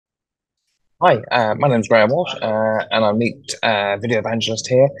Hi, my name is Graham Walsh, and I'm Meet Video Evangelist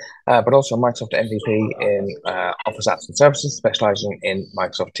here, but also a Microsoft MVP in Office Apps and Services, specializing in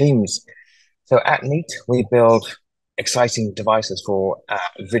Microsoft Teams. So at Neat, we build exciting devices for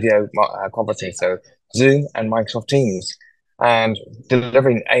video conferencing, so Zoom and Microsoft Teams, and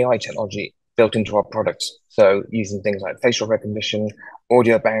delivering AI technology built into our products. So using things like facial recognition,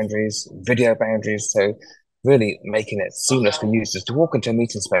 audio boundaries, video boundaries. So really making it seamless for users to walk into a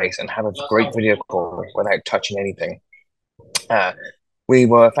meeting space and have a great video call without touching anything. Uh, we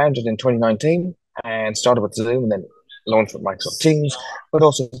were founded in 2019 and started with Zoom and then launched with Microsoft Teams, but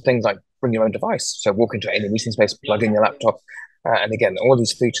also things like bring your own device. So walk into any meeting space, plug in your laptop. And again, all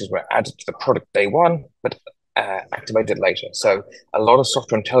these features were added to the product day one, but activated later. So a lot of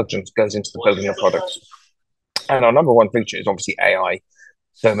software intelligence goes into the building of products. And our number one feature is obviously AI.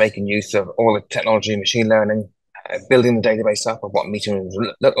 So making use of all the technology, machine learning, building the database up of what meetings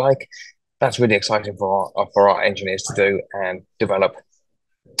look like. That's really exciting for our engineers to do and develop.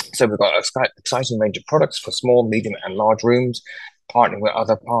 So we've got an exciting range of products for small, medium, and large rooms, partnering with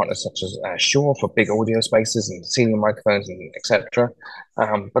other partners such as Shure for big audio spaces and ceiling microphones and etc.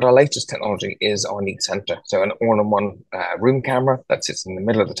 But our latest technology is our Neat Center, so an all-in-one room camera that sits in the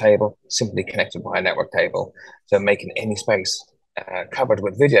middle of the table, simply connected by a network cable, so making any space covered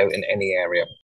with video in any area.